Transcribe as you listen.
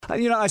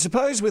I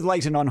suppose with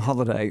Leighton on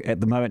holiday at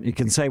the moment, you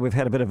can say we've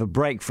had a bit of a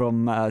break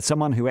from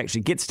someone who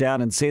actually gets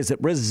down and says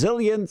that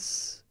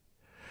resilience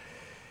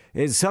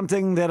is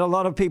something that a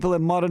lot of people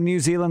in modern New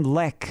Zealand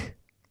lack.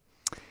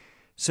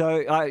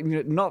 So,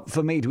 not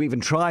for me to even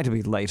try to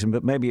be Leighton,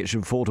 but maybe it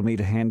should fall to me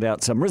to hand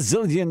out some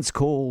resilience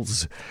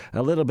calls,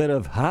 a little bit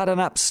of harden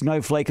up,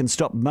 snowflake, and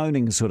stop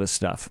moaning sort of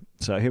stuff.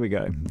 So here we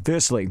go.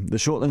 Firstly, the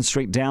Shortland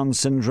Street Down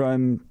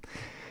Syndrome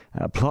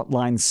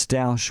plotline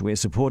stoush, where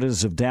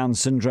supporters of Down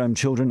syndrome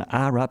children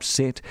are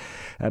upset,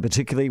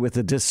 particularly with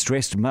the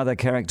distressed mother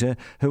character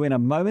who, in a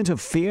moment of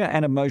fear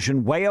and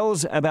emotion,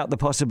 wails about the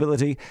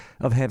possibility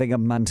of having a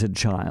munted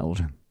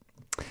child.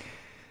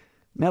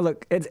 Now,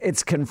 look,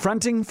 it's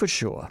confronting for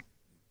sure,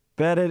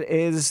 but it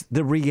is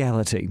the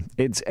reality.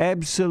 It's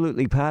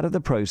absolutely part of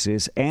the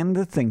process and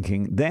the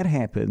thinking that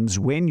happens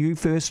when you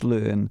first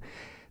learn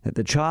that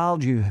the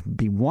child you've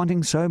been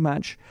wanting so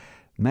much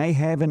may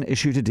have an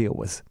issue to deal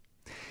with.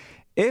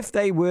 If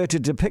they were to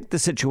depict the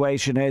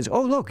situation as,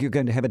 oh, look, you're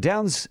going to have a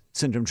Down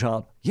syndrome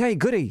child, yay,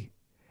 goody,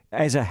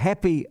 as a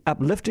happy,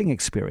 uplifting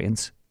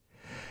experience,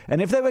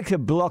 and if they were to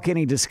block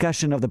any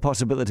discussion of the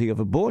possibility of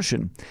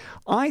abortion,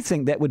 I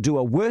think that would do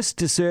a worse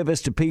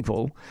disservice to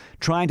people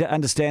trying to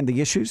understand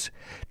the issues,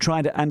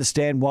 trying to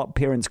understand what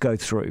parents go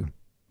through.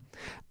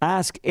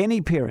 Ask any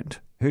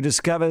parent who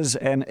discovers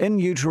an in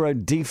utero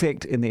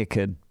defect in their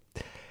kid,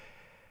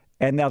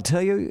 and they'll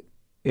tell you,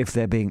 if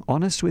they're being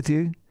honest with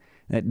you,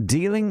 that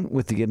dealing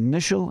with the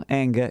initial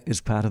anger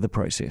is part of the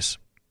process.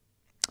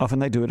 Often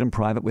they do it in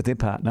private with their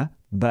partner,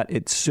 but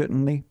it's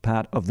certainly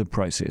part of the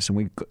process, and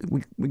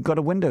we've got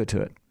a window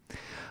to it.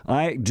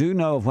 I do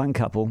know of one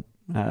couple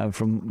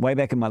from way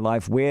back in my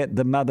life where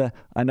the mother,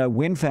 I know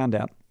when found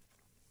out,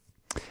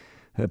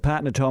 her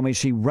partner told me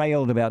she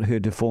railed about her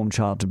deformed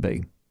child to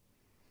be,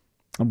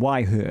 and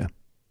why her,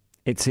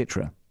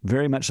 etc.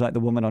 Very much like the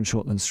woman on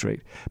Shortland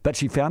Street. But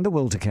she found the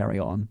will to carry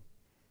on.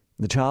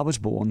 The child was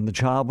born. The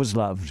child was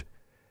loved.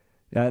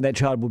 That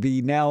child will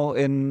be now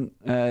in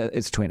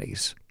its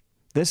 20s.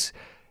 This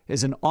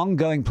is an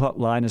ongoing plot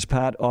line as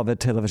part of a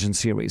television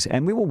series,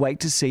 and we will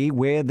wait to see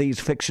where these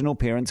fictional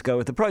parents go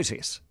with the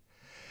process.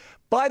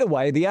 By the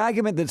way, the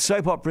argument that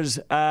soap operas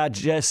are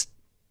just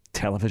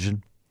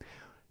television,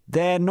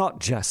 they're not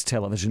just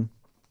television.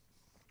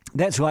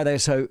 That's why they're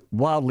so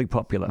wildly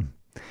popular.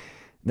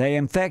 They,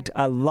 in fact,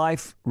 are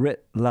life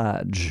writ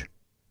large,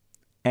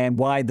 and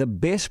why the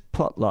best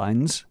plot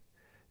lines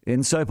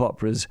in soap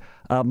operas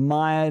are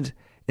mired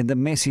in the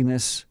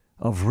messiness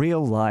of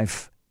real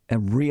life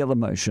and real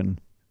emotion,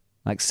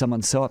 like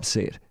someone so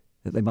upset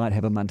that they might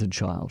have a munted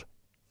child.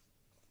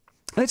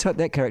 Let's hope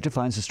that character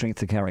finds the strength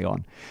to carry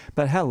on.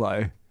 But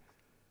hello,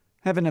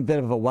 having a bit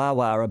of a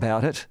wah-wah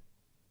about it.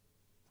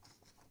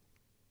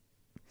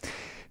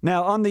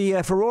 Now, on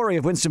the furore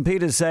of Winston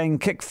Peters saying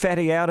kick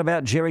Fatty out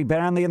about Jerry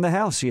Brownlee in the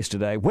House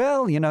yesterday,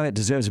 well, it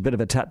deserves a bit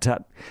of a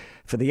tut-tut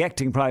for the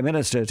acting Prime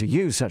Minister to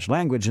use such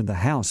language in the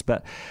House,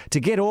 but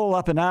to get all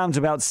up in arms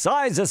about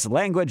sizist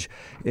language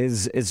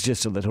is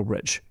just a little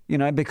rich,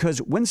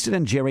 because Winston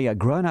and Jerry are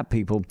grown-up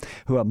people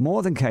who are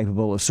more than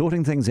capable of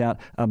sorting things out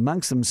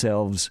amongst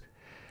themselves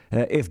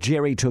if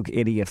Jerry took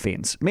any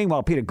offence.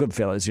 Meanwhile, Peter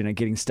Goodfellas,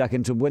 getting stuck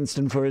into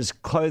Winston for his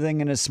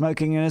clothing and his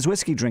smoking and his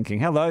whiskey drinking.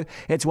 Hello,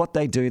 it's what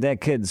they do, they're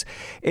kids.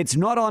 It's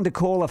not on to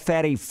call a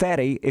fatty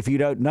fatty if you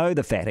don't know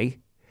the fatty.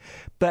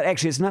 But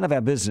actually, it's none of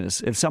our business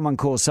if someone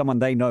calls someone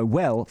they know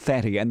well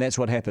fatty, and that's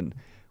what happened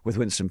with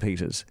Winston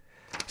Peters.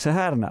 So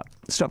harden up.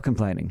 Stop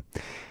complaining.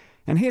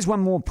 And here's one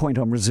more point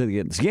on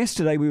resilience.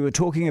 Yesterday, we were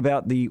talking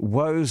about the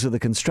woes of the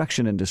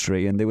construction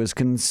industry, and there was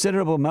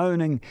considerable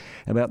moaning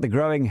about the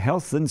growing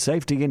health and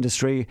safety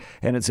industry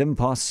and its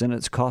imposts and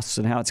its costs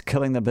and how it's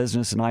killing the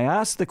business. And I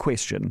asked the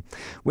question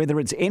whether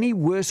it's any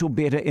worse or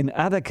better in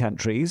other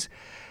countries,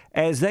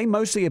 as they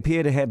mostly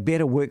appear to have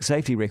better work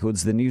safety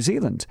records than New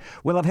Zealand.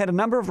 Well, I've had a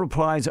number of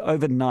replies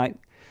overnight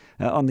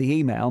on the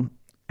email,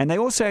 and they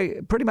all say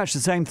pretty much the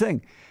same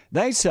thing.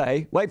 They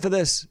say, wait for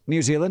this,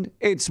 New Zealand,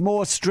 it's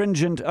more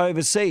stringent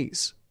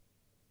overseas.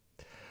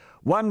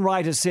 One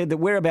writer said that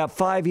we're about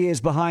 5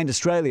 years behind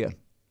Australia,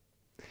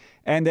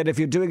 and that if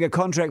you're doing a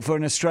contract for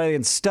an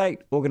Australian state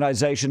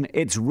organisation,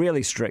 it's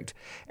really strict.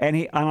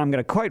 And I'm going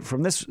to quote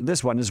from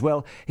this one as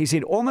well. He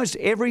said, almost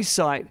every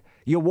site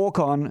you walk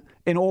on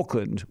in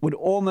Auckland would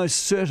almost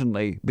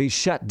certainly be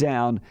shut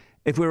down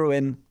if we were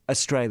in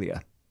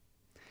Australia.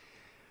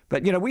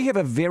 But, we have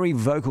a very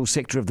vocal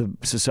sector of the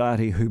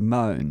society who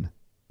moan.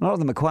 A lot of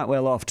them are quite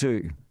well off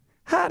too.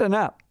 Harden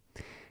up.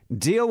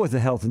 Deal with the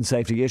health and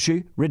safety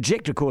issue.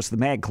 Reject, of course, the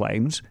mad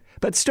claims.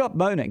 But stop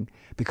moaning,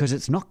 because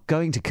it's not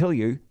going to kill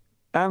you,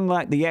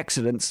 unlike the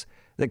accidents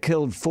that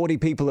killed 40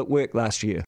 people at work last year.